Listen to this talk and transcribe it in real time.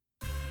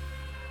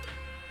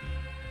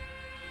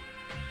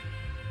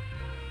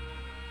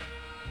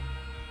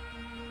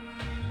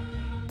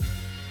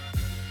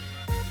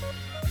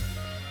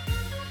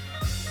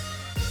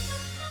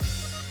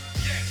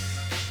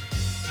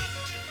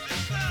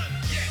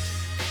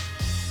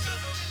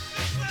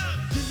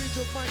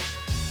mic.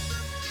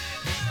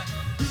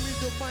 Give me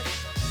the mic.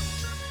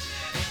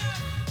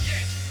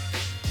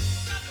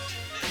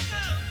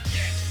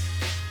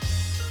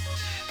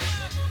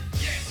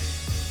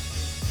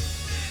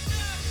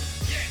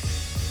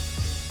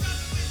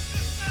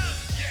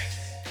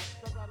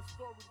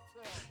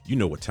 You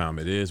know what time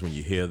it is when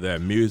you hear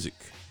that music.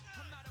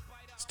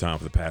 It's time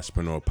for the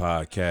Pastorpreneur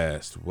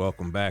Podcast.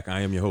 Welcome back. I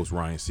am your host,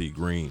 Ryan C.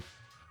 Green.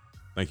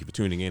 Thank you for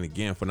tuning in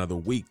again for another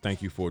week.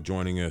 Thank you for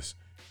joining us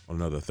on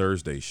another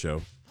Thursday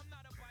show.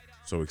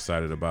 So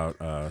excited about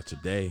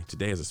today.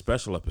 Today is a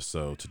special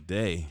episode.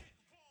 Today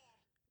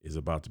is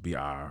about to be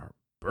our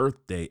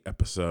birthday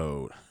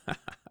episode.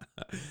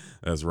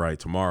 That's right.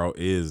 Tomorrow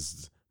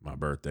is my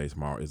birthday.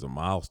 Tomorrow is a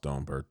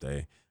milestone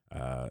birthday.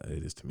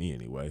 It is to me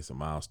anyway. It's a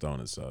milestone.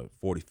 It's a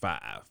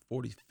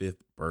 45th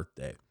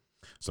birthday.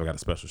 So I got a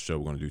special show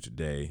we're going to do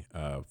today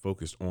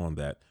focused on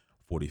that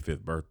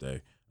 45th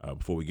birthday.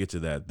 Before we get to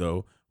that,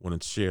 though, I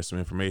wanted to share some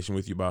information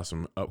with you about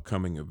some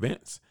upcoming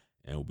events,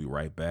 and we'll be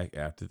right back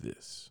after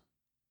this.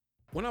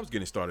 When I was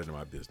getting started in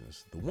my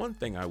business, the one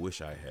thing I wish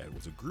I had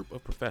was a group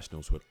of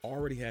professionals who had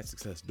already had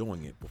success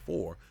doing it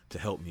before to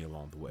help me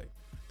along the way.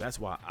 That's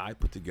why I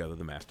put together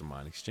the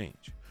Mastermind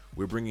Exchange.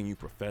 We're bringing you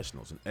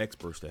professionals and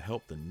experts to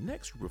help the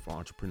next group of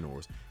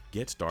entrepreneurs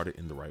get started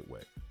in the right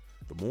way.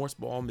 The more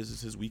small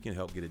businesses we can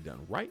help get it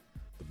done right,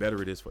 the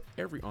better it is for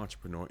every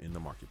entrepreneur in the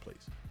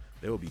marketplace.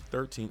 There will be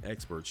 13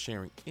 experts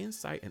sharing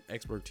insight and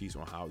expertise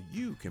on how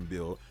you can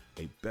build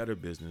a better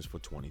business for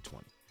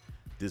 2020.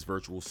 This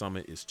virtual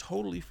summit is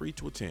totally free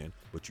to attend,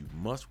 but you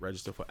must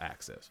register for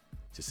access.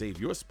 To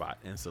save your spot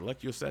and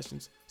select your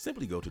sessions,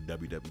 simply go to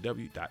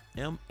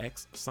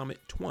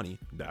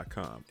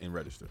www.mxsummit20.com and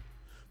register.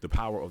 The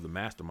power of the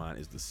mastermind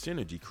is the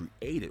synergy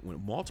created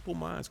when multiple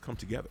minds come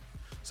together.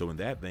 So in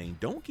that vein,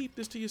 don't keep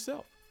this to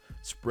yourself.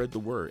 Spread the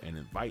word and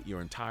invite your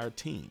entire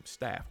team,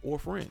 staff, or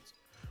friends.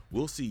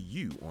 We'll see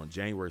you on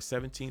January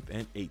 17th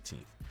and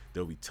 18th.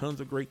 There'll be tons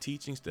of great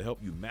teachings to help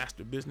you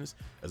master business,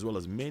 as well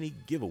as many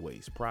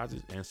giveaways,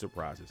 prizes, and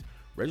surprises.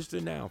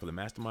 Register now for the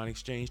Mastermind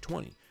Exchange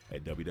 20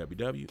 at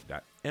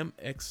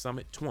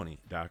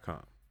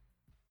www.mxsummit20.com.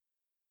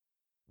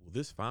 Will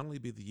this finally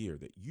be the year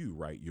that you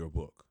write your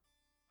book?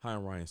 Hi,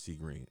 I'm Ryan C.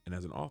 Green, and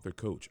as an author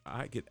coach,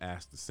 I get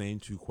asked the same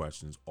two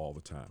questions all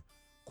the time.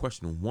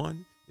 Question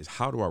one is,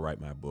 how do I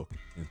write my book?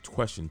 And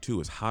question two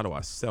is, how do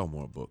I sell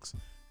more books?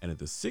 And at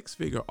the Six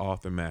Figure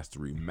Author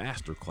Mastery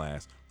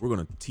Masterclass, we're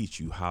going to teach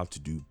you how to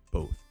do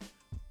both.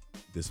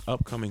 This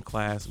upcoming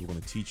class, we're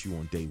going to teach you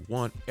on day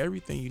one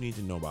everything you need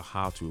to know about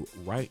how to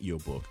write your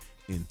book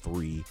in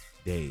 3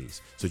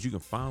 days, so that you can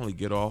finally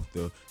get off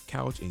the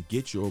couch and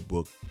get your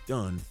book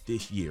done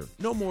this year.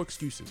 No more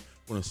excuses.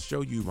 I'm going to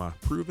show you my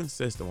proven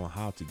system on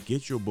how to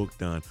get your book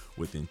done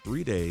within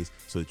 3 days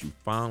so that you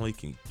finally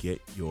can get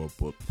your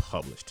book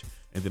published.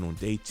 And then on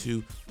day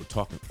two, we're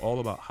talking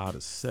all about how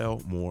to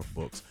sell more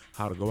books,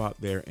 how to go out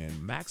there and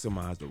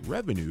maximize the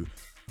revenue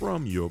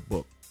from your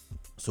book.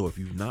 So if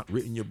you've not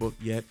written your book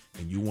yet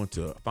and you want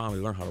to finally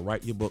learn how to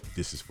write your book,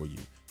 this is for you.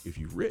 If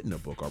you've written a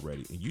book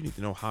already and you need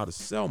to know how to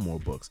sell more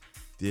books,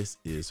 this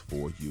is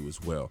for you as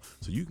well.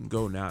 So you can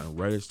go now and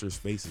register.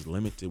 Space is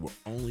limited. We're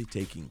only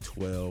taking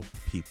 12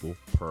 people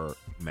per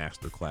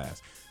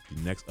masterclass.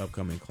 The next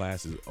upcoming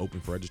class is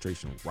open for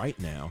registration right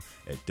now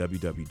at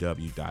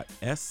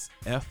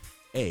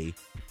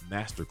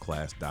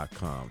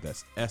www.sfamasterclass.com.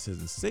 That's S as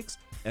in 6,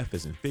 F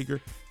as in figure,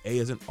 A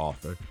as in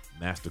author,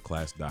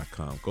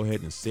 masterclass.com. Go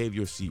ahead and save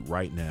your seat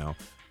right now.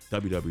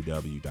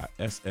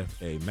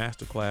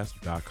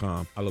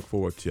 www.sfamasterclass.com. I look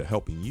forward to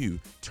helping you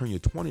turn your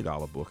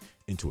 $20 book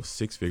into a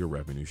six-figure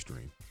revenue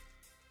stream.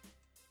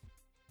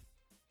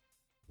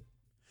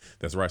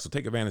 That's right. So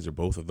take advantage of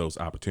both of those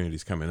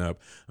opportunities coming up.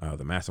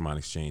 The Mastermind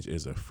Exchange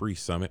is a free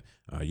summit.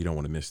 You don't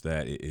want to miss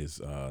that. It is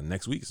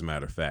next week, as a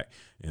matter of fact.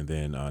 And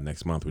then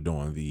next month, we're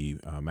doing the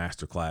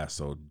masterclass.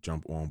 So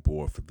jump on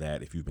board for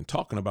that. If you've been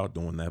talking about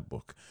doing that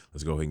book,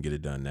 let's go ahead and get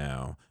it done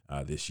now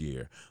this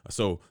year.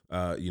 So,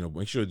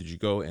 make sure that you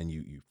go and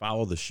you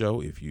follow the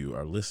show. If you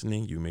are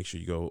listening, you make sure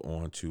you go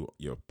on to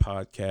your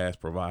podcast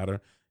provider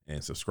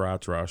and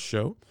subscribe to our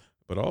show.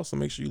 But also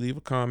make sure you leave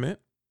a comment.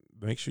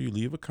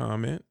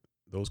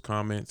 Those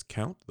comments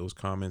count. Those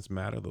comments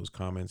matter. Those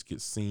comments get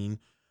seen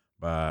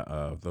by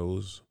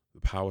the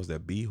powers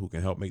that be who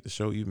can help make the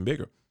show even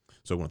bigger.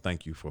 So I want to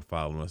thank you for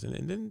following us,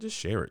 and then just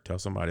share it. Tell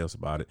somebody else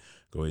about it.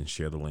 Go ahead and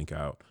share the link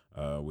out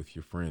with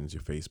your friends,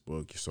 your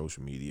Facebook, your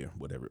social media,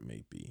 whatever it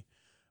may be.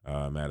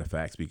 Matter of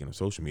fact, speaking of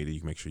social media, you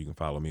can make sure you can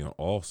follow me on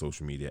all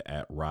social media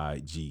at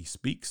RyG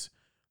Speaks.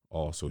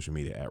 All social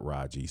media at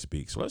RyG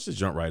Speaks. So let's just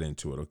jump right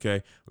into it,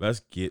 okay?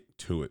 Let's get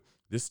to it.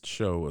 This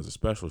show is a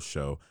special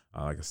show.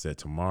 Like I said,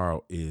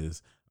 tomorrow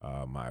is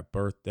my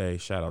birthday.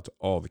 Shout out to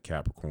all the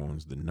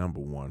Capricorns, the number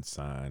one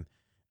sign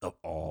of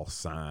all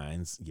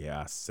signs.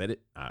 Yeah, I said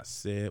it. I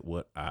said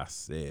what I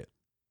said.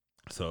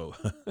 So,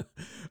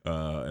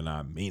 and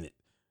I mean it.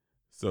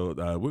 So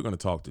we're going to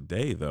talk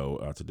today,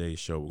 though. Today's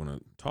show, we're going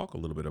to talk a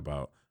little bit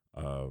about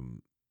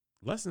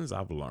lessons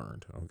I've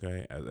learned,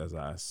 okay? As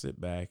I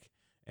sit back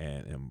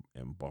and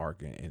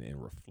embark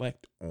and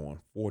reflect on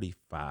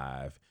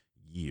 45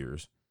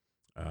 years.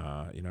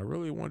 I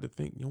really wanted to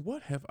think,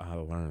 what have I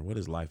learned? What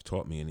has life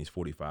taught me in these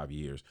 45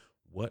 years?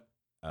 What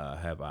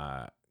have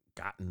I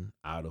gotten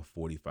out of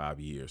 45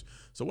 years?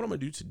 So what I'm going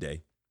to do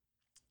today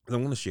is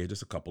I'm going to share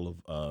just a couple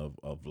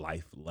of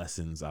life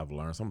lessons I've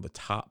learned, some of the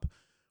top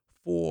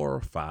 4 or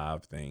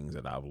 5 things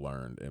that I've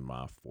learned in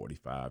my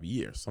 45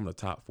 years. Some of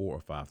the top 4 or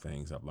 5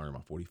 things I've learned in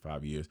my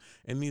 45 years.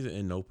 And these are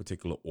in no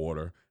particular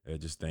order. They're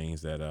just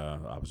things that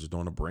I was just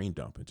doing a brain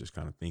dump and just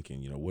kind of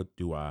thinking,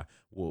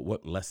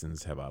 what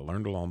lessons have I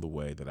learned along the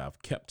way that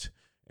I've kept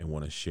and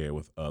want to share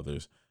with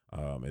others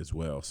as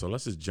well. So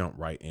let's just jump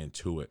right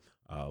into it.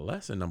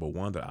 Lesson number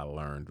 1 that I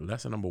learned,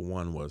 lesson number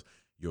 1 was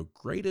your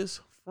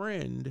greatest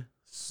friend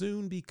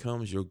soon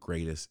becomes your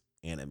greatest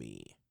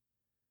enemy.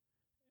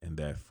 And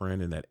that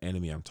friend and that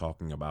enemy I'm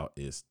talking about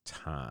is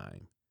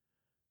time.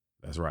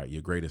 That's right.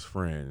 Your greatest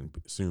friend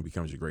soon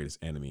becomes your greatest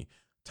enemy.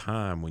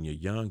 Time, when you're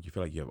young, you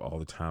feel like you have all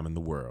the time in the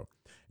world.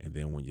 And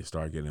then when you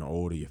start getting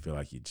older, you feel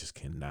like you just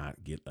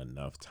cannot get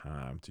enough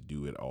time to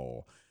do it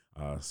all.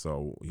 I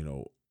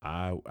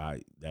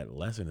that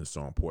lesson is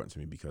so important to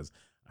me because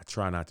I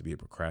try not to be a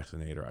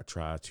procrastinator. I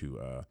try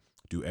to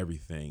do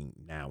everything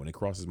now. When it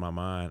crosses my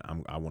mind,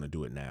 I want to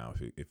do it now.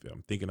 If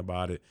I'm thinking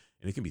about it,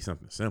 and it can be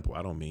something simple.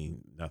 I don't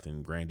mean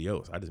nothing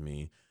grandiose. I just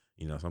mean,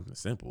 something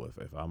simple.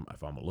 If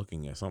I'm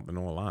looking at something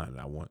online and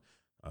I want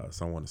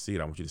someone to see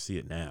it, I want you to see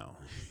it now.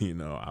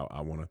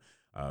 I want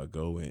to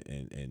go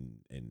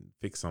and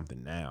fix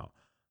something now.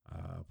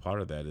 Part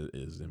of that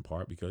is in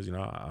part because,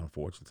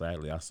 unfortunately,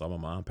 sadly, I saw my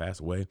mom pass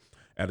away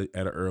at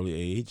an early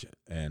age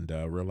and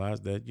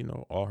realized that,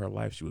 all her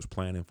life she was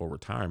planning for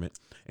retirement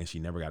and she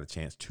never got a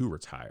chance to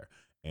retire.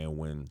 And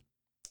when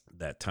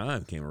that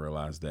time came, I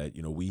realized that,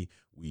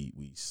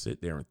 we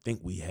sit there and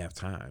think we have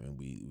time and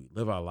we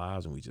live our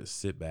lives and we just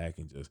sit back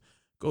and just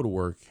go to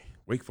work,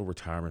 wait for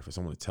retirement for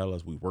someone to tell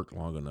us we worked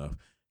long enough,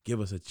 give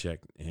us a check,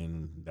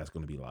 and that's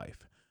going to be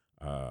life.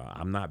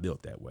 I'm not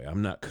built that way.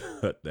 I'm not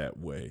cut that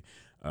way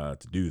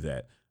to do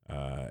that.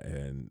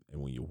 And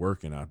when you're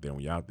working out there,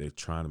 when you're out there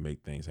trying to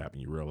make things happen,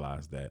 you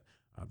realize that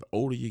the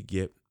older you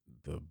get,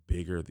 the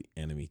bigger the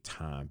enemy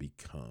time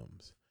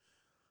becomes.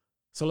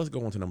 So let's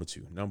go on to number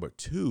 2. Number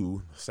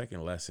 2,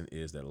 second lesson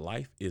is that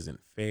life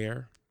isn't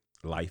fair.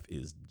 Life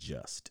is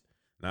just.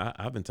 Now,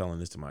 I've been telling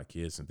this to my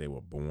kids since they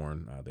were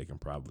born. They can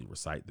probably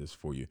recite this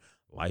for you.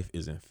 Life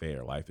isn't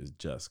fair. Life is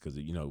just. Because,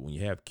 when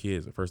you have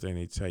kids, the first thing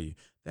they tell you,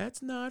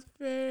 that's not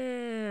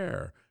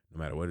fair. No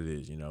matter what it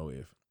is,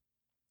 if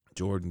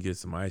Jordan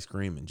gets some ice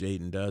cream and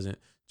Jaden doesn't,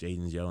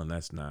 Jaden's yelling,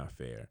 that's not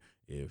fair.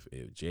 If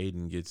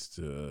Jaden gets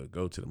to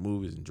go to the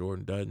movies and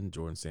Jordan doesn't,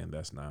 Jordan's saying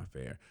that's not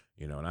fair.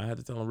 And I had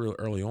to tell him real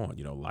early on,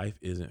 life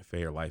isn't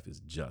fair. Life is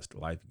just.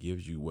 Life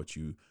gives you what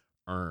you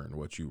earn,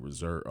 what you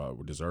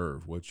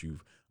deserve, what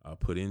you've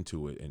put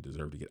into it and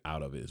deserve to get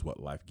out of it is what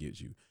life gives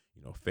you.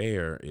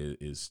 Fair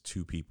is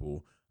 2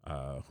 people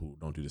who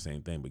don't do the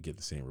same thing but get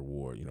the same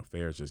reward.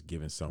 Fair is just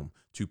giving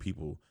 2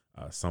 people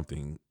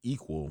something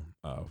equal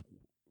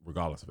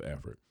regardless of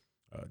effort.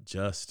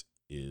 Just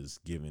is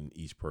giving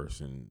each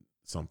person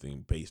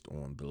something based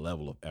on the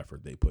level of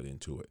effort they put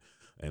into it.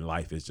 And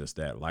life is just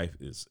that. Life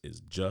is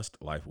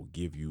just. Life will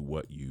give you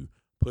what you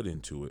put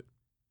into it.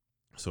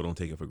 So don't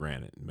take it for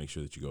granted. Make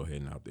sure that you go ahead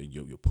and out there,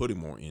 you're putting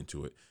more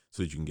into it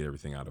so that you can get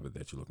everything out of it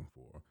that you're looking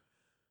for.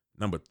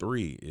 Number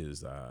 3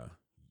 is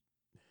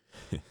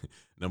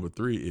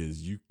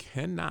you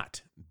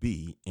cannot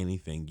be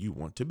anything you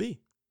want to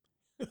be.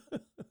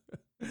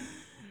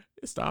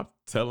 Stop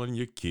telling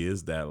your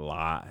kids that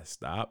lie.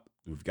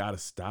 We've got to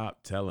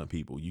stop telling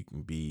people you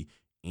can be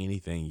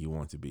anything you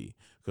want to be,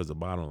 because the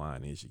bottom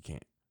line is you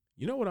can't.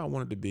 You know what I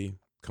wanted to be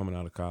coming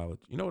out of college?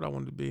 You know what I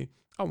wanted to be?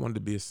 I wanted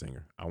to be a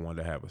singer. I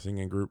wanted to have a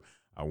singing group.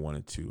 I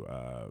wanted to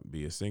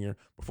be a singer.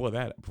 Before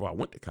I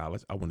went to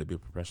college, I wanted to be a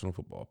professional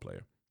football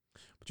player.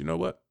 But you know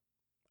what?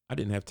 I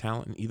didn't have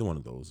talent in either one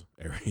of those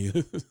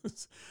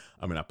areas.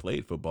 I mean, I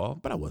played football,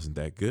 but I wasn't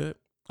that good.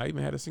 I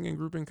even had a singing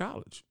group in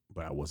college,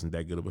 but I wasn't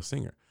that good of a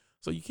singer.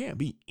 So you can't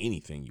be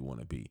anything you want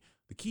to be.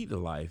 The key to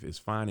life is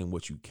finding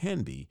what you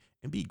can be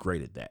and be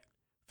great at that.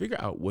 Figure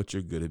out what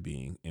you're good at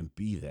being and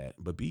be that,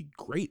 but be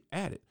great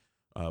at it.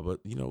 But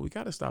we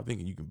got to stop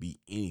thinking you can be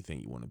anything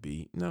you want to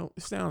be. No,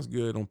 it sounds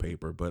good on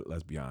paper, but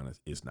let's be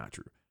honest, it's not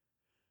true.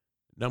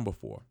 Number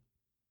 4,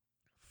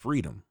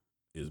 freedom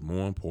is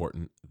more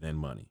important than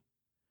money.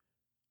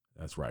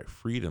 That's right.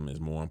 Freedom is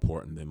more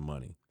important than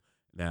money.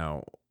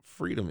 Now,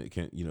 freedom, it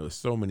can,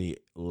 so many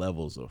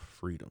levels of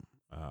freedom.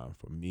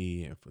 For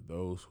me and for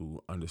those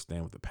who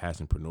understand what the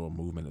Passionpreneur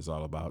movement is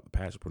all about, the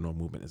Passionpreneur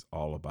movement is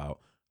all about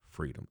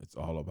freedom. It's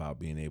all about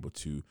being able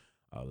to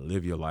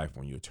live your life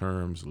on your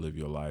terms, live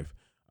your life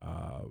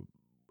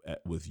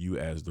with you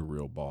as the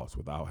real boss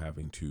without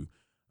having to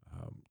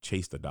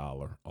chase the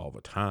dollar all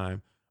the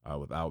time,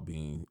 without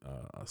being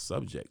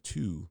subject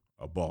to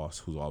a boss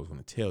who's always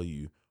going to tell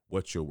you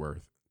what you're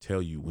worth,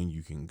 tell you when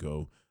you can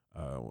go,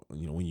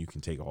 when you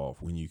can take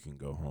off, when you can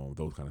go home,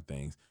 those kind of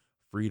things.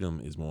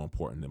 freedom is more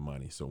important than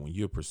money. So when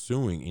you're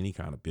pursuing any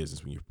kind of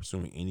business, when you're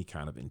pursuing any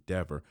kind of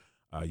endeavor,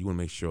 you want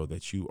to make sure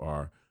that you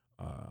are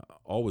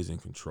always in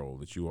control,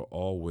 that you are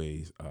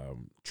always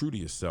true to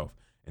yourself,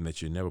 and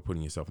that you're never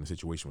putting yourself in a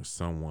situation where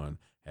someone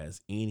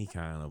has any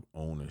kind of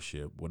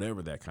ownership,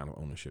 whatever that kind of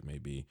ownership may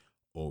be,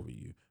 over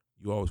you.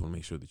 You always want to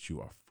make sure that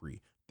you are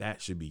free.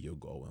 That should be your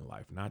goal in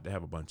life, not to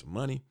have a bunch of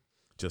money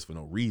just for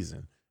no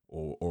reason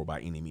or by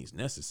any means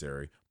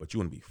necessary, but you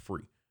want to be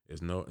free.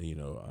 There's no,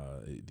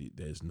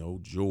 there's no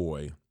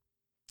joy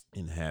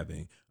in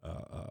having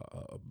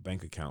a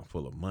bank account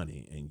full of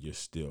money and you're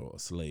still a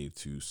slave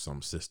to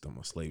some system,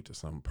 a slave to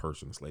some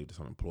person, a slave to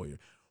some employer,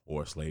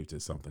 or a slave to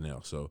something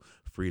else. So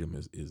freedom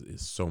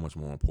is so much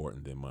more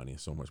important than money and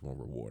so much more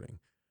rewarding.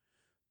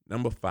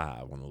 Number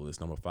 5 on the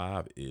list. Number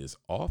 5 is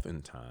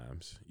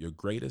oftentimes your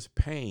greatest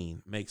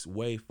pain makes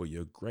way for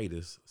your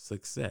greatest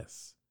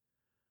success.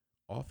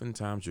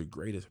 Oftentimes your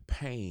greatest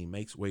pain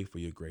makes way for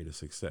your greatest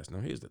success. Now,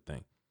 here's the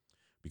thing.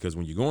 Because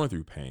when you're going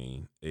through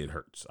pain, it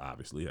hurts.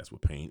 Obviously, that's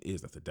what pain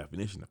is. That's the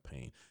definition of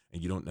pain.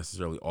 And you don't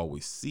necessarily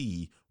always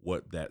see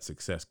what that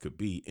success could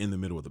be in the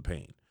middle of the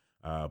pain.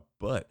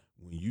 But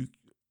when you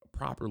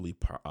properly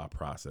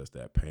process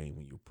that pain,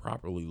 when you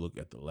properly look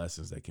at the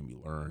lessons that can be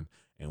learned,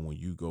 and when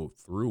you go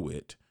through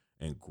it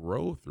and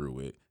grow through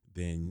it,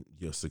 then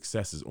your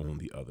success is on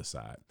the other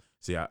side.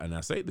 See,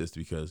 I say this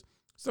because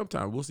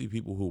sometimes we'll see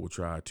people who will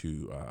try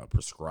to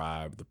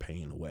prescribe the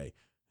pain away.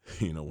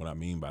 You know what I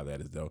mean by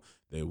that is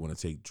they want to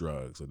take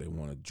drugs, or they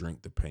want to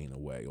drink the pain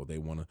away, or they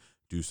want to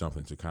do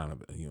something to kind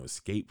of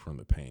escape from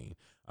the pain.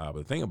 But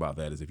the thing about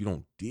that is if you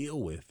don't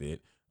deal with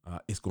it,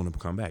 it's going to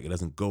come back. It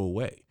doesn't go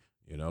away.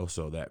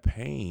 So that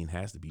pain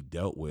has to be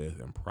dealt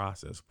with and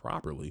processed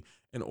properly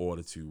in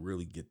order to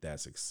really get that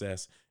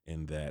success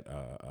and that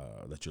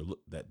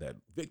that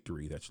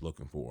victory that you're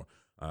looking for.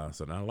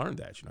 So now I learned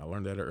that. I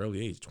learned that at an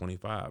early age,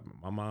 25.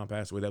 My mom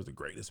passed away. That was the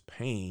greatest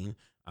pain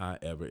I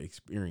ever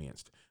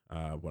experienced.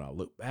 When I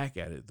look back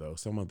at it, though,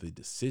 some of the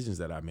decisions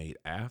that I made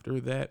after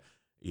that,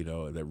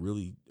 that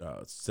really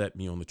set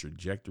me on the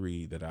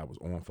trajectory that I was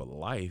on for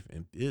life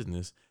and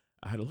business.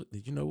 I had to look.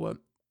 You know what?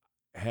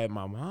 Had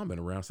my mom been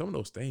around, some of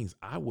those things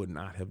I would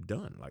not have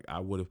done. Like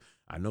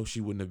I know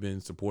she wouldn't have been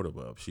supportive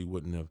of, she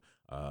wouldn't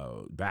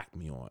have backed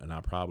me on, and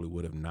I probably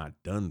would have not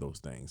done those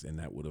things, and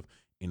that would have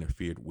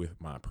interfered with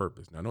my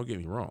purpose. Now, don't get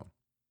me wrong.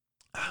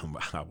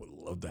 I would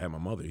love to have my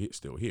mother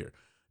still here,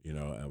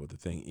 but the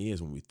thing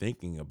is, when we're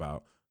thinking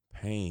about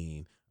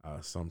pain,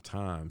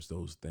 sometimes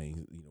those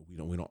things,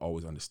 we don't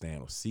always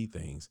understand or see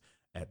things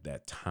at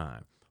that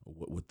time,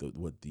 what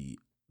the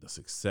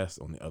success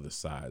on the other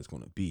side is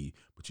going to be,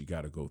 but you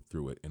got to go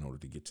through it in order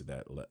to get to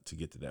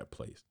that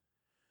place.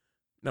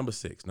 Number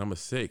six,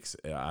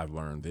 I've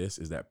learned this,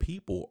 is that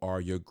people are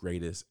your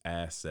greatest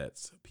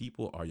assets.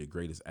 People are your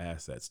greatest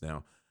assets.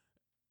 Now,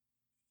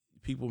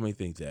 people may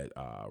think that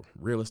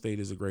real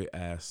estate is a great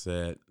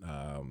asset.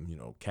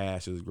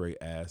 Cash is a great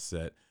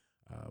asset.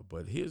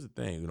 But here's the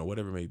thing,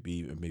 whatever it may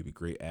be a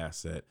great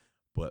asset,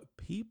 but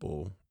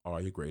people are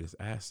your greatest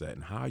asset,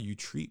 and how you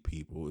treat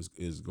people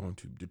is going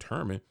to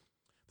determine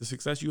the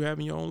success you have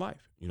in your own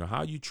life.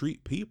 How you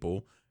treat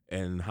people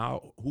and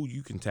who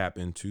you can tap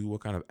into,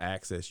 what kind of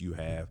access you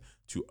have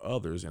to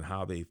others and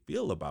how they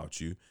feel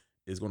about you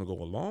is going to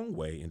go a long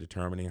way in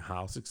determining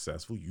how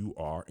successful you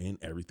are in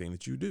everything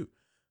that you do.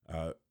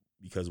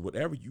 Because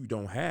whatever you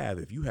don't have,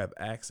 if you have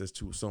access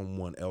to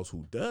someone else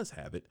who does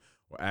have it,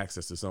 or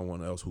access to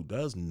someone else who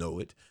does know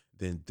it,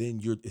 then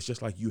it's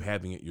just like you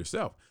having it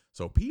yourself.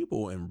 So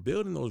people and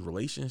building those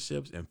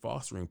relationships and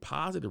fostering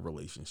positive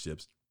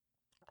relationships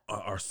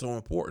are so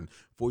important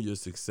for your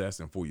success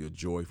and for your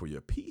joy, for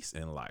your peace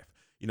in life.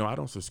 I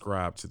don't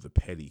subscribe to the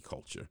petty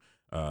culture.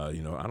 I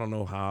don't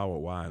know how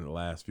or why in the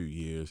last few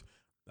years,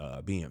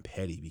 being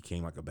petty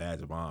became like a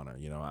badge of honor.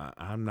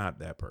 I'm not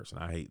that person.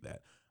 I hate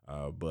that.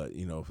 But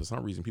for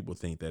some reason people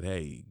think that,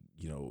 hey,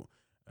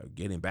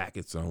 getting back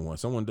at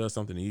someone does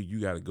something to you, you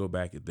got to go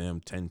back at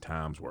them 10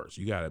 times worse.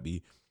 You got to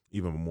be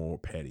even more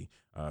petty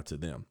to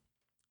them.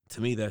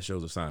 To me, that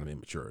shows a sign of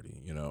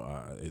immaturity.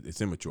 It's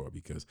immature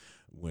because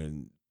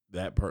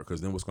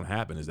because then what's going to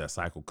happen is that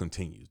cycle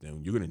continues.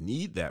 Then you're going to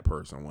need that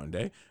person one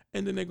day,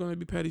 and then they're going to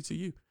be petty to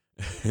you.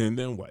 And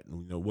then what?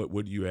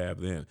 What do you have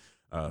then?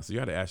 So you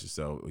got to ask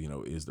yourself,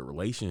 is the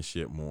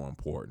relationship more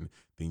important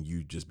than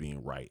you just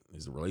being right?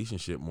 Is the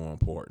relationship more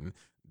important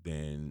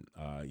than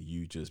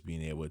you just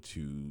being able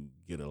to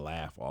get a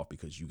laugh off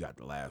because you got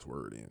the last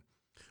word in,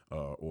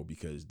 or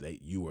because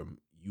you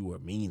were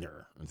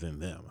meaner than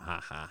them?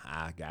 Ha ha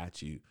ha! I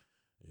got you.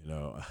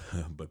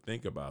 But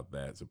think about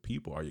that. So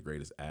people are your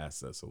greatest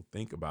asset. So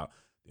think about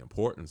the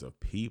importance of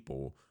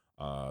people.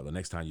 The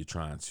next time you're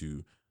trying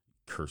to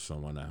curse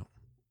someone out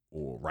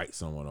or write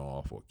someone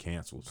off or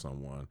cancel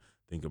someone,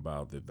 think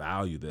about the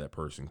value that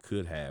person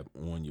could have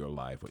on your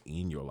life or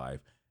in your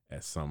life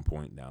at some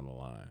point down the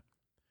line.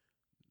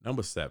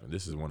 Number 7,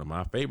 this is one of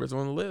my favorites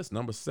on the list.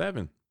 Number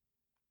 7,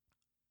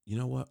 you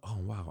know what? Oh,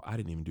 wow. I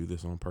didn't even do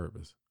this on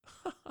purpose.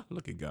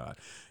 Look at God.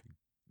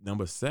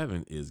 Number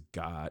 7 is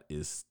God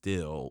is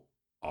still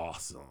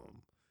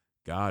awesome.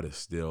 God is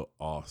still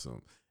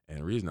awesome. And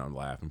the reason I'm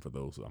laughing, for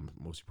those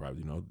most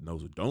probably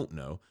those who don't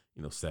know,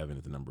 7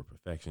 is the number of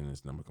perfection,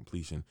 it's the number of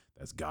completion.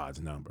 That's God's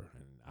number.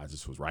 And I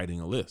just was writing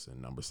a list, and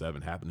number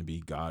 7 happened to be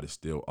God is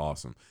still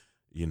awesome.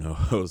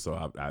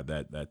 So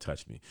that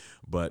touched me.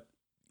 But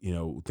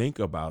think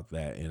about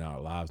that in our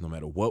lives. No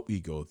matter what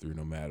we go through,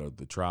 no matter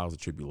the trials, the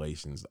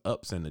tribulations, the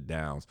ups and the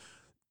downs,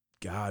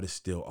 God is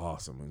still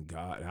awesome. And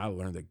I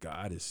learned that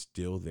God is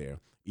still there,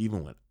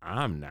 even when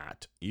I'm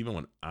not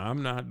doing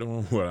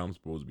what I'm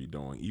supposed to be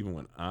doing, even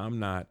when I'm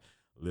not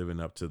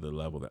living up to the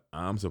level that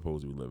I'm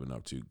supposed to be living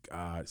up to.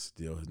 God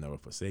still has never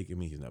forsaken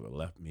me. He's never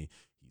left me.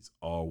 He's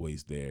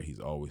always there. He's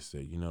always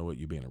said, you know what,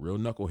 you're being a real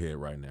knucklehead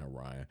right now,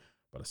 Ryan,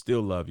 but I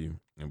still love you.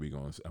 And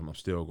I'm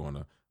still going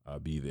to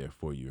be there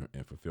for you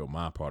and fulfill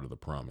my part of the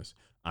promise.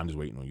 I'm just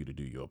waiting on you to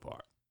do your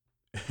part.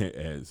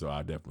 And so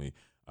I definitely,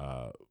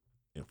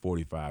 in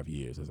 45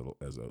 years,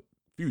 as a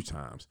few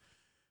times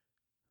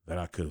that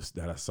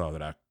I saw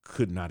that I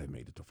could not have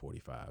made it to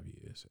 45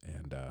 years.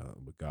 And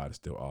but God is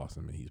still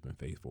awesome, and He's been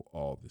faithful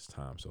all this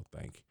time. So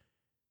thank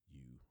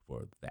you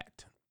for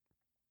that.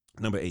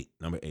 Number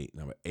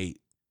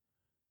eight.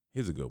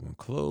 Here's a good one.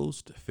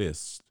 Closed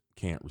fists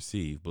can't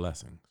receive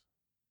blessings.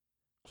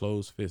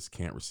 Closed fists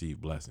can't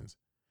receive blessings.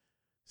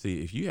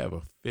 See, if you have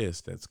a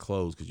fist that's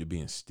closed because you're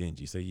being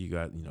stingy, say you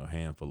got a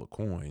handful of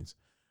coins,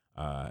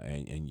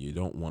 and you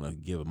don't want to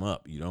give them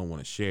up, you don't want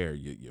to share,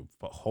 you're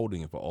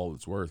holding it for all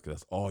it's worth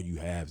because that's all you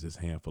have is this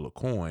handful of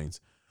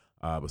coins.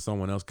 But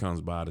someone else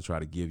comes by to try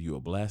to give you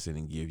a blessing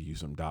and give you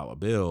some dollar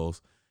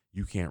bills.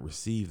 You can't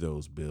receive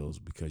those bills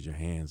because your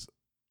hands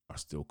are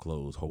still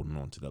closed, holding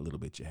on to that little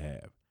bit you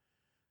have.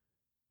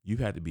 You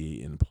have to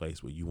be in a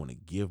place where you want to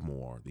give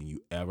more than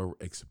you ever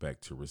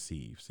expect to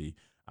receive. See,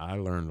 I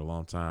learned a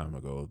long time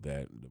ago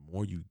that the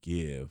more you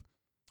give,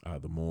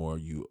 the more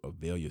you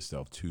avail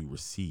yourself to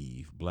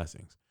receive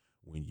blessings.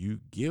 When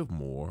you give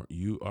more,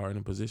 you are in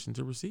a position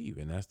to receive.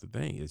 And that's the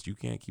thing, is you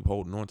can't keep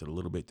holding on to the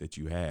little bit that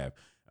you have.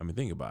 I mean,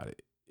 think about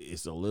it.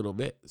 It's a little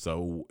bit.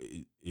 So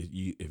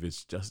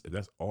if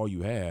that's all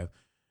you have,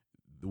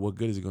 what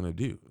good is it going to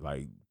do?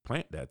 Like,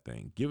 plant that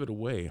thing, give it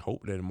away,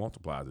 hope that it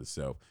multiplies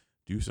itself,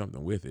 do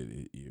something with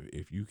it.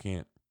 If you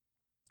can't,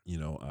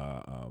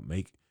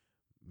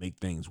 make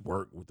things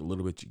work with the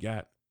little bit you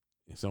got,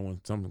 if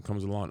something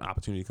comes along,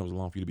 opportunity comes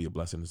along for you to be a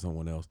blessing to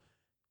someone else,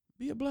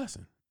 be a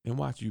blessing and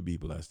watch you be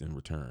blessed in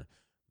return.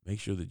 Make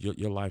sure that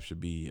your life should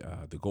be,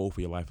 the goal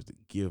for your life is to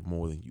give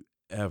more than you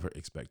ever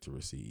expect to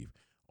receive.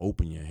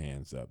 Open your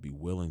hands up, be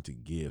willing to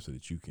give so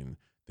that you can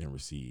then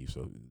receive.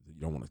 So you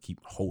don't want to keep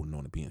holding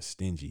on to being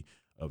stingy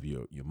of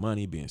your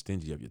money, being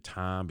stingy of your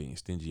time, being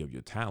stingy of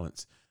your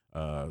talents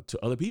to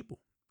other people.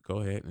 Go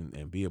ahead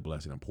and be a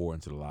blessing and pour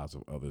into the lives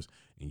of others,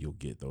 and you'll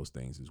get those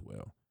things as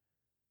well.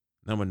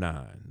 Number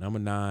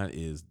nine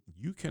is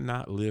you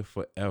cannot live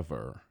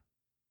forever,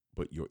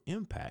 but your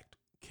impact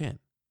can.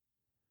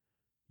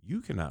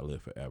 You cannot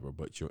live forever,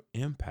 but your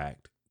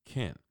impact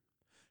can.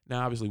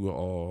 Now, obviously, we're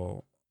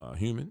all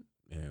human,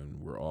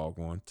 and we're all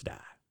going to die.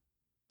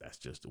 That's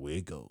just the way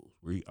it goes.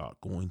 We are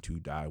going to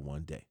die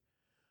one day.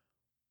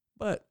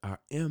 But our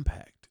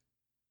impact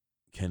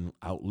can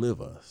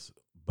outlive us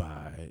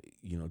by,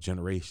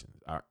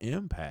 generations. Our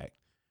impact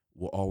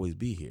will always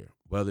be here,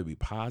 whether it be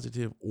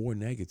positive or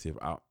negative.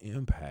 Our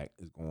impact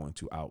is going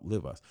to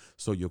outlive us.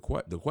 So the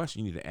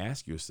question you need to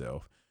ask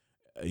yourself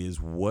is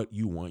what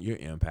you want your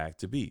impact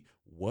to be.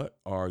 What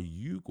are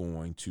you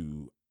going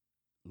to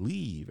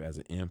leave as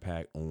an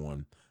impact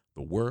on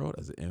the world,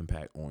 as an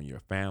impact on your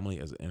family,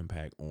 as an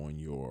impact on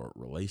your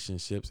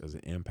relationships, as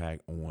an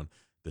impact on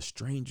the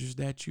strangers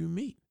that you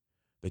meet,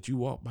 that you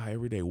walk by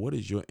every day? What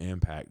is your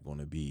impact going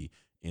to be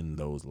in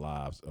those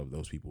lives of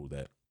those people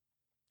that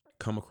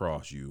come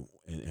across you,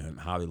 and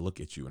how they look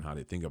at you and how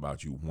they think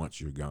about you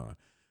once you're gone?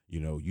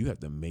 You have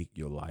to make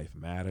your life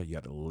matter. You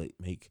have to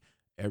make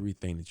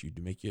everything that you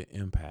do, make your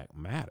impact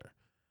matter.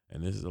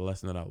 And this is a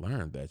lesson that I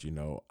learned, that,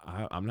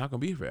 I'm not going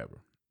to be forever,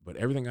 but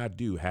everything I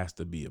do has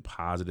to be a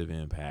positive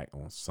impact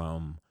on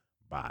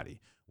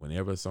somebody.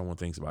 Whenever someone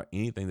thinks about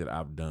anything that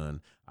I've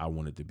done, I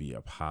want it to be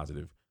a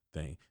positive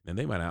thing. And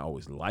they might not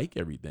always like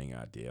everything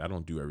I did. I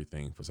don't do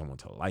everything for someone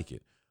to like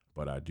it,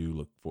 but I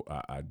do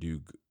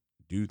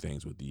do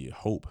things with the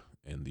hope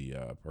and the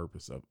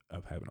purpose of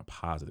having a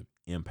positive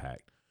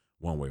impact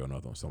one way or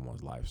another on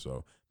someone's life.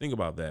 So think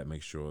about that.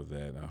 Make sure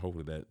that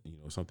hopefully that,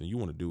 something you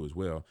want to do as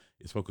well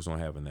is focus on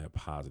having that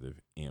positive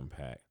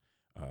impact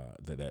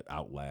that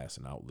outlasts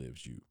and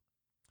outlives you.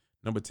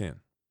 Number 10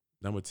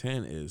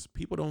 is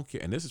people don't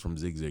care. And this is from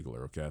Zig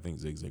Ziglar. Okay. I think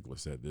Zig Ziglar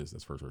said this.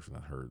 That's the first person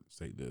I heard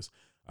say this.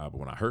 But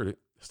when I heard it,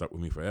 it stuck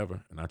with me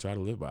forever, and I try to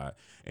live by it.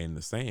 And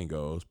the saying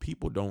goes,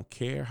 people don't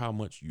care how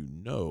much you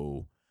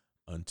know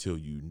until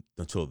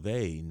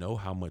they know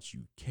how much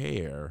you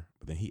care.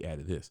 But then he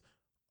added this,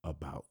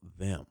 about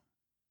them.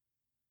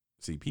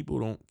 See, people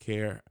don't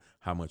care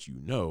how much you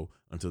know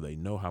until they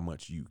know how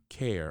much you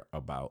care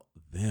about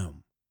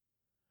them.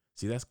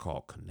 See, that's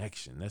called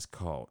connection. That's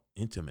called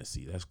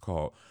intimacy. That's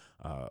called,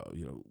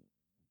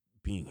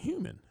 being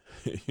human.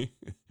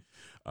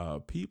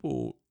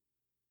 People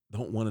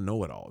don't want to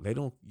know it all. They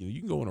don't, you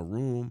can go in a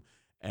room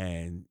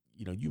and,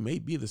 you may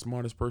be the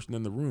smartest person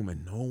in the room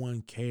and no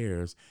one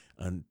cares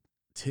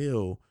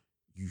until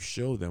you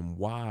show them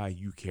why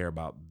you care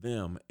about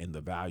them and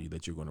the value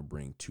that you're going to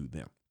bring to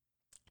them.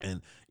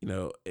 And,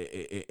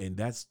 and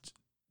that's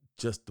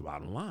just the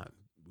bottom line.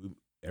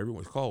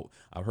 Everyone's called,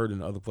 I've heard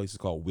in other places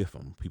called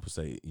WIFM. People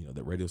say,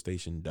 the radio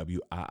station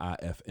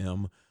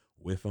WIIFM,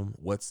 WIFM,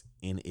 what's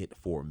in it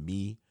for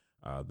me?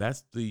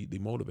 That's the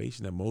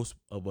motivation that most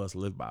of us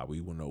live by.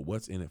 We will know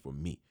what's in it for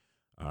me.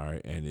 All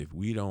right. And if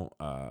we don't,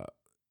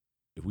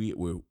 if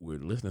we're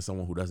listening to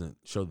someone who doesn't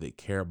show they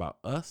care about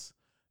us,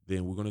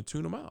 then we're going to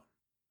tune them out.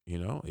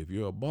 If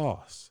you're a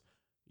boss,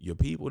 your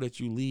people that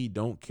you lead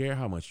don't care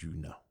how much you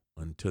know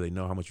until they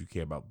know how much you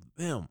care about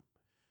them.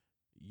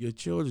 Your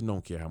children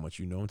don't care how much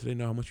you know until they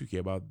know how much you care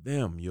about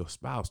them. Your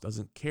spouse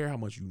doesn't care how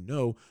much you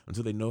know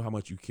until they know how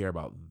much you care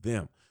about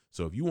them.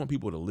 So if you want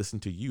people to listen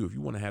to you, if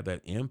you want to have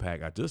that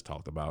impact I just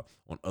talked about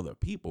on other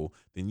people,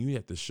 then you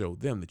have to show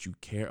them that you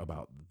care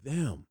about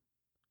them.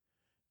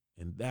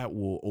 And that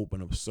will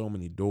open up so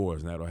many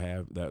doors, and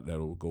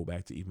that'll go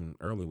back to even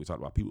earlier. We talked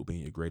about people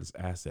being your greatest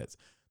assets.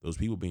 Those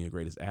people being your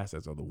greatest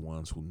assets are the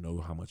ones who know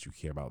how much you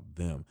care about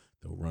them.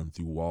 They'll run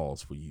through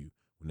walls for you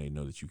when they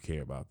know that you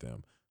care about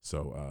them.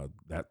 So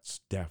that's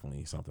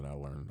definitely something I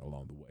learned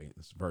along the way.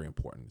 It's very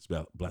important. It's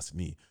blessed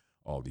me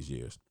all these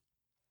years.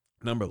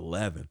 Number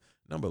 11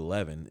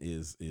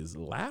 is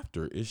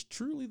laughter is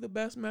truly the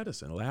best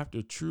medicine.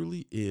 Laughter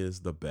truly is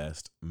the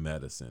best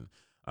medicine.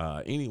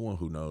 Anyone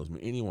who knows me,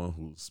 anyone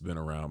who's been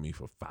around me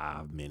for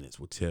 5 minutes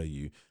will tell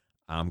you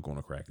I'm going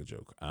to crack a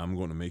joke. I'm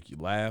going to make you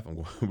laugh.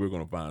 We're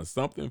going to find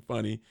something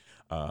funny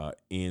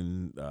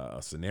in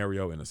a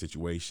scenario, in a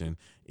situation.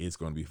 It's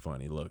going to be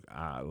funny. Look,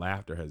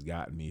 laughter has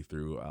gotten me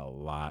through a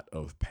lot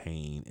of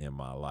pain in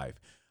my life.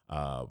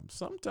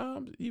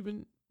 Sometimes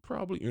even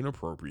probably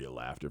inappropriate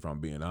laughter, if I'm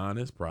being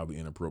honest, probably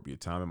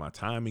inappropriate timing. My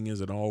timing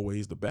isn't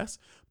always the best,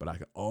 but I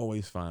can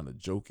always find a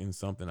joke in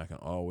something. I can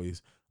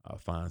always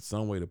find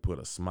some way to put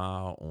a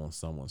smile on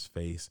someone's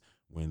face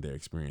when they're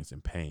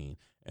experiencing pain.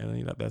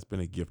 And that's been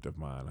a gift of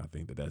mine. I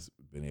think that's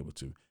been able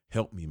to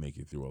help me make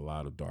it through a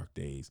lot of dark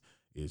days,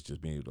 is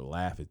just being able to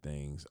laugh at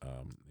things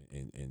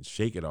and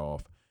shake it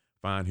off,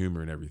 find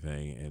humor in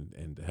everything.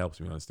 And it helps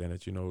me understand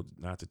that,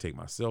 not to take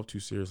myself too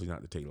seriously,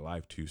 not to take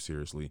life too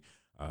seriously,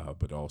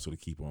 but also to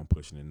keep on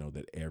pushing and know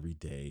that every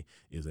day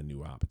is a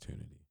new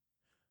opportunity.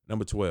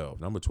 Number 12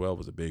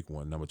 was a big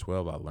one. Number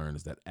 12 I learned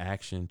is that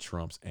action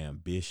trumps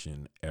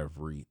ambition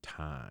every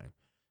time.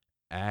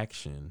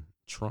 Action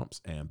trumps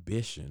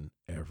ambition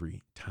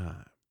every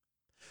time.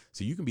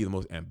 So you can be the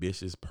most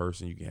ambitious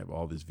person. You can have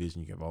all this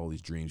vision. You can have all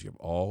these dreams. You have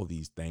all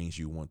these things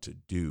you want to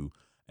do.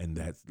 And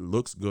that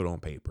looks good on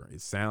paper.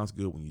 It sounds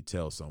good when you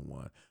tell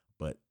someone,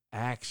 but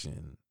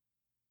action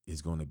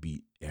is going to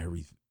beat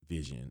every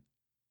vision,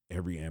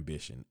 every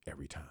ambition,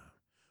 every time.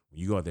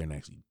 When you go out there and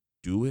actually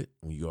do it,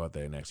 when you go out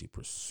there and actually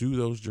pursue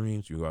those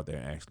dreams, you go out there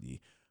and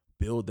actually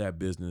build that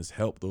business,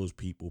 help those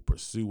people,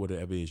 pursue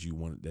whatever it is you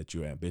want, that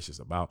you're ambitious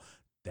about,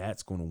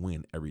 that's going to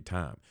win every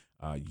time.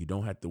 You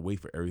don't have to wait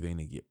for everything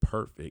to get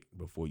perfect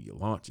before you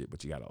launch it,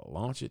 but you got to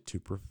launch it to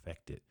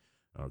perfect it.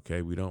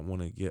 Okay. We don't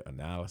want to get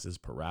analysis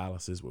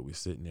paralysis where we're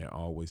sitting there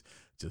always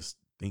just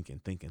thinking.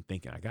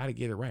 I got to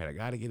get it right. I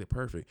got to get it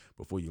perfect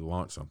before you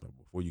launch something,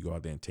 before you go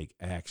out there and take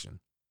action.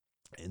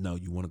 And no,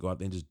 you want to go out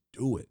there and just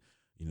do it.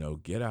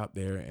 Get out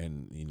there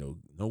and,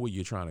 know where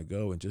you're trying to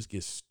go and just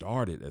get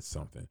started at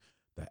something.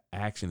 The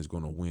action is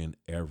going to win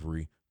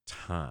every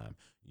time.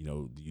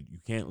 You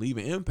can't leave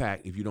an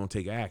impact if you don't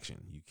take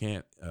action. You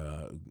can't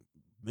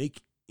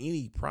make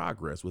any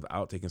progress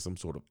without taking some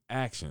sort of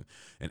action,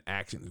 and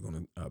action is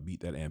going to beat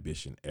that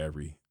ambition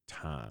every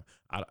time.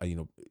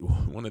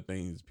 One of the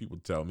things people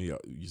tell me,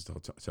 used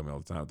to tell me all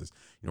the time, this,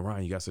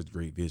 Ryan, you got such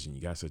great vision.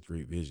 You're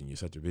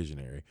such a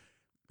visionary.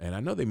 And I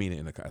know they mean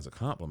it as a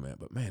compliment,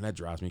 but man, that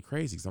drives me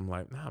crazy. Cause I'm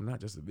like, nah, I'm not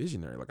just a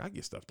visionary. Like, I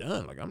get stuff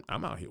done. Like,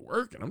 I'm out here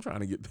working. I'm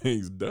trying to get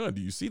things done. Do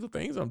you see the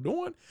things I'm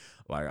doing?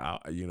 Like,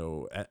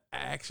 that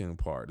action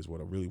part is what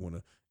I really want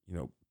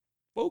to,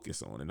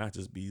 focus on, and not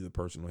just be the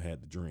person who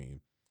had the dream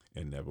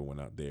and never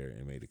went out there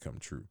and made it come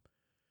true.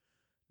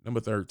 Number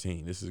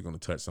 13, this is going to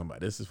touch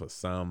somebody. This is for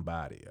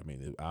somebody. I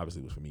mean, it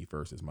obviously was for me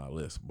first. It's my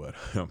list, but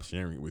I'm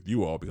sharing it with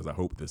you all because I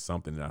hope there's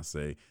something that I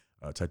say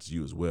touches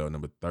you as well.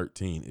 Number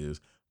 13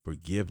 is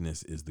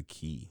forgiveness is the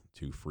key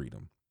to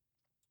freedom.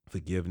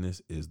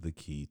 Forgiveness is the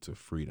key to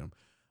freedom.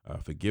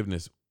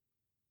 Forgiveness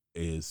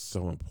is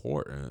so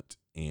important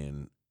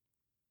in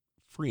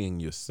freeing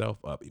yourself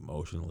up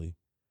emotionally,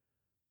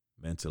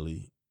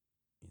 mentally,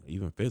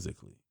 even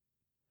physically.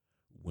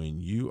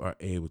 When you are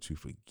able to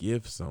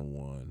forgive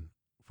someone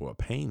for a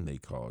pain they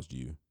caused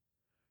you,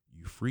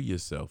 you free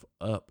yourself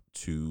up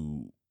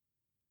to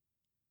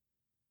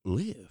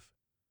live.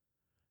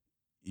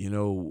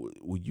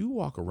 When you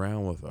walk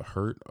around with a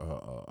hurt,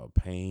 a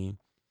pain,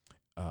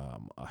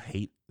 a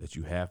hate that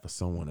you have for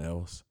someone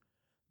else,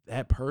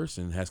 that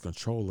person has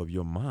control of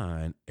your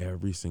mind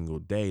every single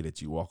day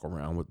that you walk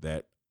around with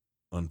that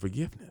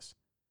unforgiveness.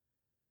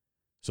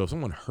 So if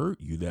someone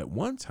hurt you that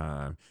one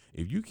time,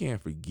 if you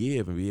can't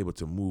forgive and be able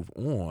to move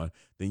on,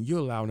 then you're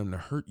allowing them to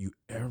hurt you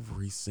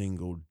every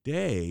single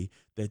day,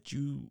 that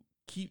you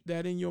keep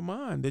that in your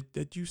mind,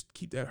 that you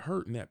keep that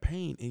hurt and that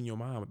pain in your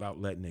mind without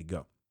letting it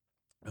go.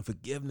 And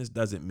forgiveness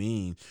doesn't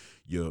mean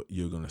you're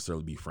going to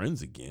necessarily be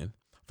friends again.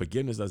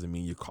 Forgiveness doesn't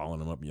mean you're calling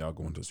them up and y'all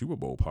going to Super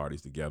Bowl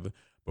parties together.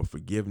 But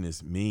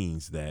forgiveness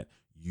means that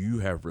you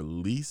have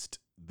released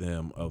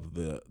them of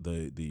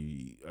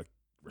the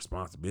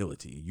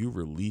responsibility. You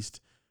released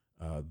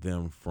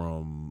them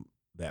from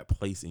that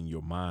place in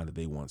your mind that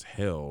they once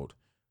held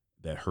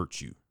that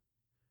hurt you.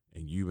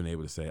 And you've been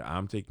able to say,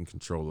 I'm taking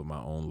control of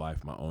my own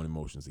life, my own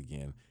emotions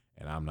again.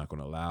 And I'm not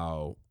going to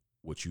allow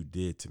what you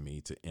did to me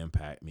to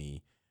impact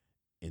me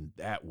in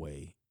that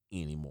way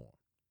anymore.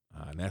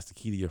 And that's the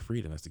key to your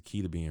freedom. That's the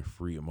key to being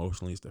free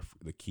emotionally. It's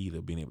the key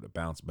to being able to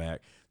bounce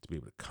back, to be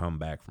able to come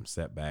back from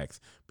setbacks,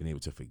 being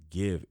able to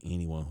forgive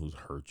anyone who's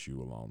hurt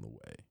you along the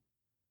way.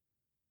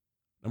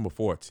 Number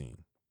 14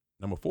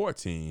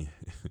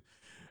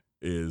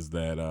 is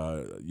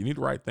that you need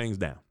to write things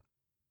down.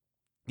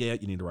 Yeah,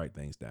 you need to write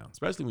things down,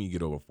 especially when you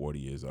get over 40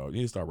 years old. You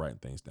need to start writing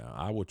things down.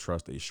 I will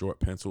trust a short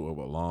pencil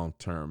over a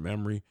long-term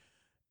memory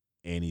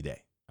any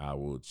day. I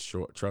will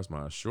trust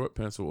my short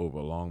pencil over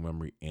a long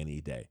memory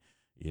any day.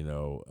 You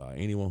know,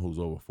 anyone who's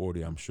over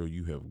 40, I'm sure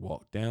you have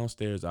walked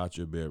downstairs out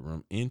your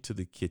bedroom into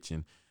the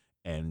kitchen,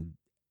 and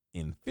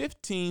in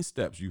 15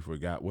 steps, you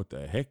forgot what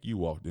the heck you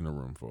walked in the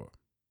room for.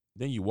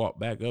 Then you walk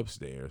back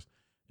upstairs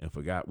and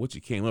forgot what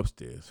you came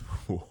upstairs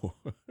for.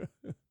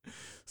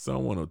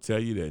 Someone will tell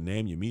you their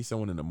name. You meet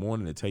someone in the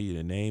morning to tell you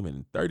their name,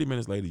 and 30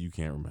 minutes later, you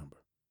can't remember.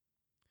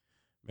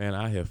 Man,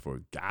 I have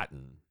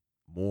forgotten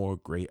more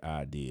great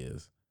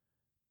ideas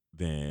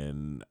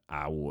than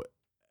I would,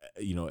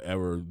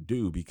 ever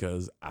do,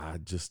 because I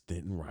just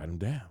didn't write them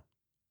down.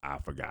 I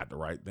forgot to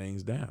write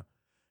things down.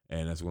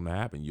 And that's going to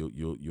happen.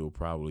 You'll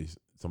probably,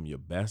 some of your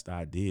best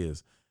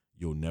ideas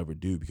you'll never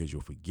do because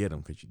you'll forget them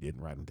because you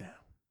didn't write them down.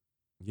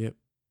 Yep.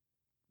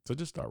 So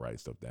just start writing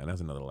stuff down.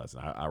 That's another lesson.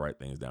 I write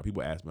things down.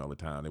 People ask me all the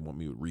time. They want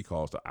me to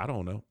recall stuff. I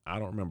don't know. I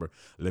don't remember.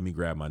 Let me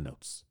grab my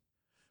notes,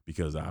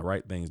 because I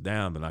write things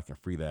down, then I can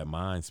free that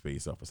mind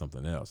space up for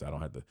something else. I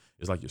don't have to.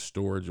 It's like your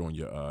storage on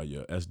your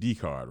SD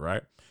card,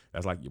 right?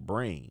 That's like your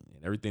brain,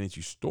 and everything that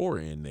you store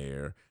in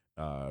there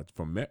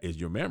is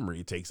your memory.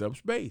 It takes up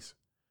space.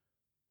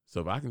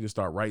 So if I can just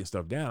start writing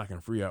stuff down, I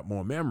can free up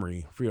more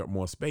memory, free up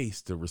more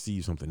space to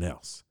receive something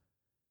else.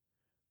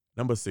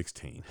 Number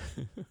 16.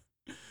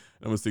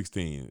 Number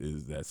 16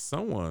 is that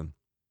someone,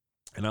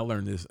 and I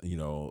learned this,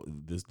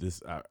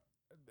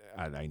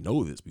 I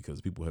know this because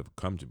people have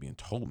come to me and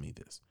told me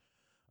this.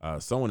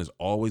 Someone is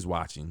always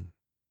watching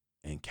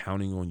and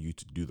counting on you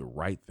to do the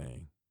right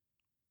thing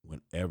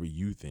whenever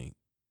you think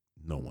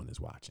no one is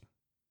watching.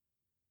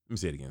 Let me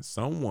say it again.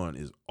 Someone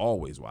is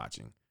always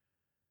watching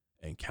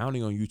and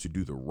counting on you to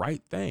do the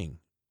right thing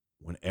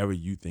whenever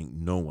you think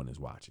no one is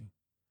watching.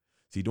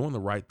 See, doing the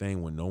right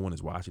thing when no one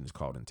is watching is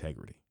called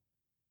integrity.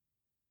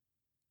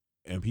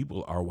 And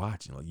people are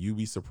watching. Like, you'd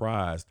be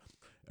surprised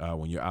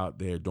when you're out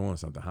there doing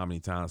something, how many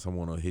times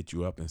someone will hit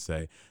you up and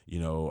say,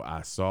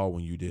 I saw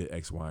when you did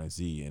X, Y, and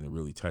Z, and it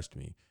really touched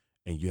me.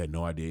 And you had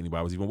no idea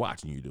anybody was even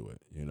watching you do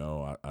it.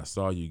 I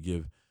saw you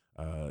give,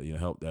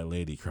 help that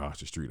lady cross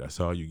the street. I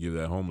saw you give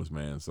that homeless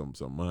man some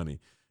money.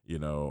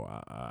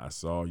 I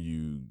saw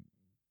you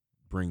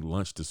bring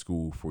lunch to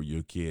school for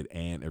your kid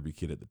and every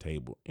kid at the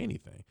table,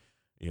 anything,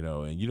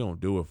 and you don't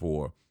do it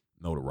for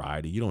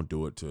notoriety. You don't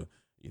do it to,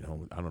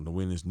 I don't know,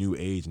 we're in this new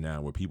age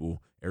now where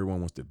everyone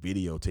wants to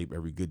videotape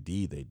every good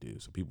deed they do.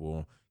 So people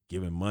are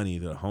giving money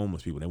to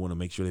homeless people. They want to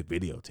make sure they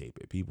videotape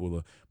it. People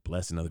are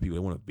blessing other people. They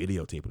want to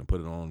videotape it and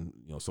put it on,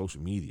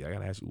 social media. I got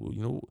to ask you,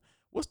 well,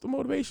 what's the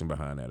motivation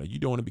behind that? Are you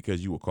doing it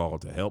because you were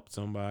called to help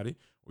somebody,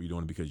 or are you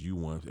doing it because you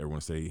want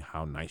everyone to say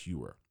how nice you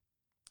were?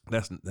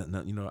 I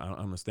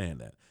understand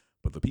that.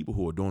 But the people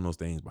who are doing those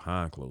things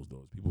behind closed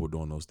doors, people who are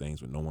doing those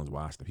things when no one's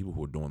watching, the people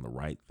who are doing the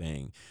right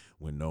thing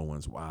when no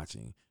one's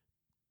watching,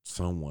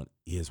 someone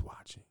is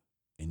watching,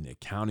 and they're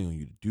counting on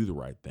you to do the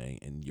right thing,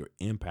 and you're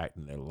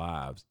impacting their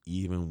lives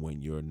even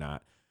when you're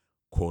not,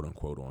 quote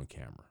unquote, on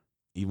camera.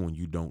 Even when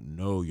you don't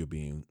know you're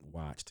being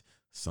watched,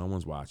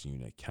 someone's watching you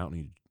and they're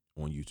counting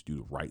on you to do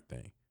the right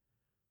thing.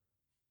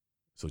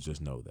 So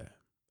just know that.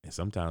 And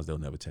sometimes they'll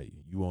never tell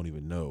you. You won't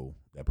even know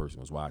that person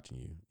was watching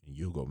you, and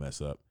you'll go mess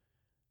up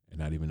and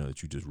not even know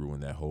that you just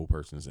ruined that whole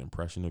person's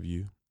impression of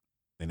you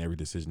and every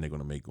decision they're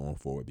going to make going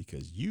forward,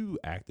 because you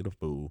acted a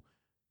fool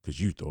because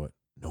you thought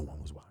no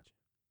one was watching.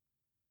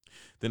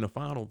 Then the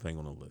final thing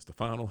on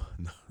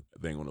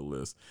the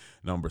list,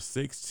 number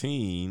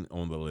 16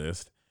 on the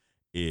list,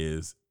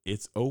 is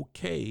it's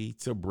okay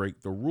to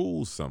break the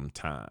rules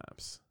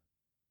sometimes.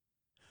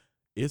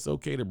 It's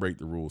okay to break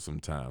the rules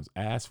sometimes.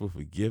 Ask for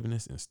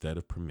forgiveness instead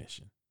of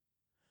permission.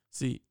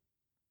 See,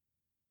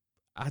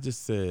 I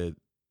just said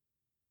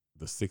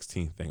the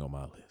 16th thing on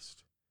my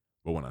list.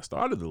 But when I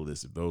started the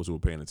list, of those who were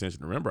paying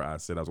attention, remember I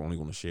said I was only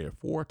going to share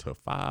 4 to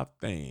 5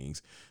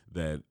 things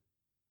that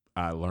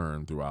I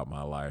learned throughout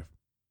my life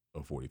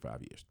of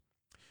 45 years.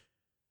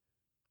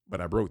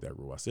 But I broke that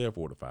rule. I said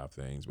 4 to 5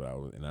 things, but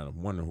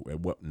I'm wondering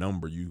at what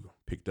number you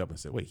picked up and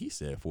said, wait, he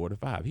said 4 to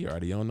 5. He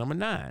already on number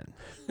 9.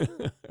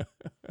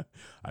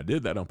 I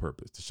did that on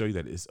purpose to show you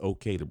that it's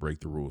okay to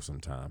break the rules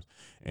sometimes.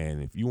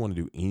 And if you want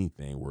to do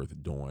anything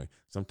worth doing,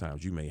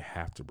 sometimes you may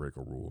have to break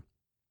a rule.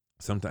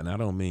 Sometimes, I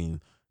don't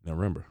mean, now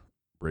remember,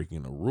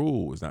 breaking a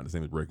rule is not the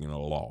same as breaking a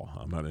law.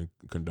 I'm not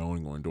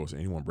condoning or endorsing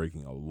anyone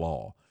breaking a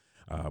law.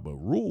 But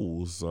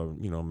rules are,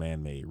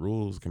 man-made.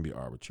 Rules can be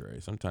arbitrary.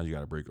 Sometimes you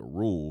got to break a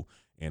rule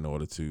in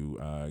order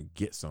to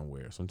get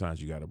somewhere.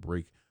 Sometimes you got to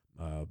break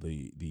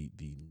the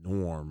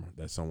norm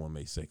that someone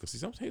may say. Because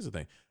see, here's the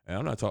thing, and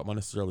I'm not talking about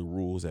necessarily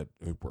rules at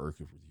work.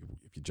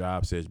 If your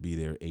job says be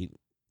there at 8,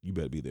 you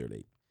better be there at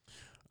 8.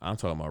 I'm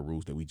talking about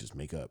rules that we just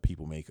make up.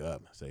 People make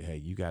up. Say, hey,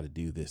 you got to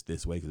do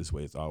this way because this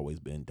way it's always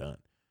been done.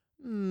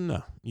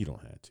 No, you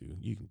don't have to.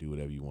 You can do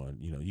whatever you want.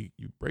 You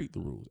break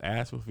the rules.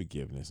 Ask for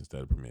forgiveness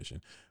instead of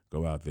permission.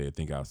 Go out there,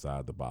 think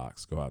outside the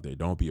box. Go out there.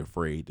 Don't be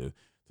afraid to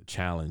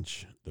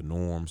challenge the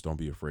norms. Don't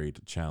be afraid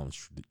to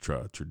challenge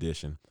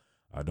tradition.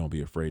 Don't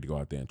be afraid to go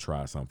out there and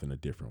try something a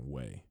different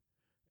way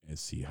and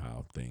see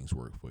how things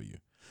work for you.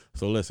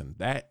 So listen,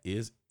 that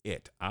is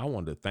it. I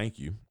want to thank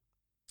you.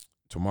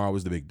 Tomorrow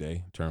is the big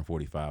day. Turn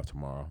 45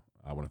 tomorrow.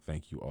 I want to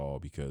thank you all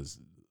because,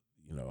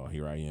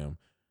 here I am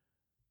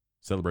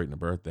celebrating a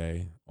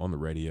birthday on the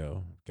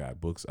radio, got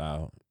books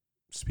out,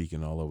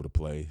 speaking all over the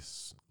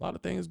place. A lot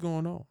of things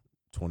going on.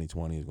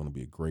 2020 is going to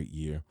be a great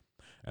year.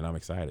 And I'm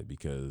excited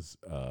because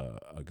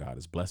God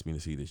has blessed me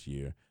to see this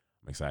year.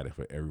 I'm excited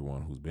for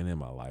everyone who's been in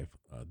my life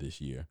this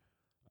year.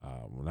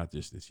 Well, not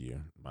just this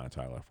year, my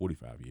entire life,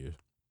 45 years.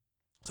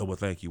 So well,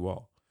 thank you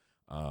all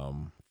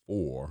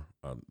for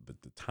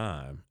the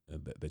time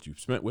that you've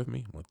spent with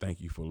me. I want to thank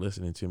you for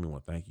listening to me. I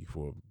want to thank you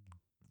for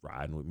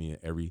riding with me in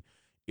every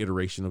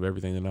iteration of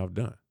everything that I've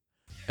done.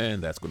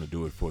 And that's going to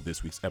do it for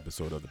this week's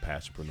episode of the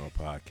Passionpreneur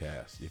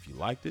Podcast. If you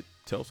liked it,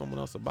 tell someone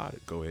else about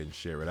it. Go ahead and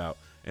share it out.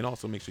 And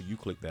also make sure you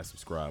click that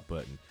subscribe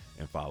button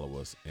and follow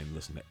us and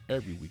listen to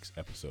every week's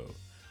episode.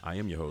 I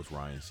am your host,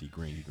 Ryan C.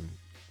 Green. You can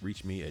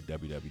reach me at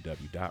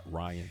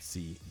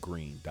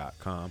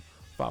www.ryancgreen.com.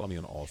 Follow me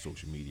on all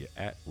social media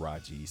at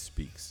Raji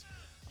Speaks.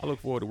 I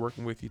look forward to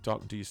working with you,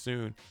 talking to you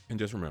soon. And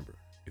just remember,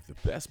 if the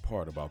best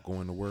part about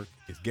going to work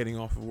is getting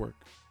off of work,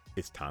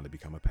 it's time to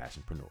become a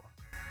passionpreneur.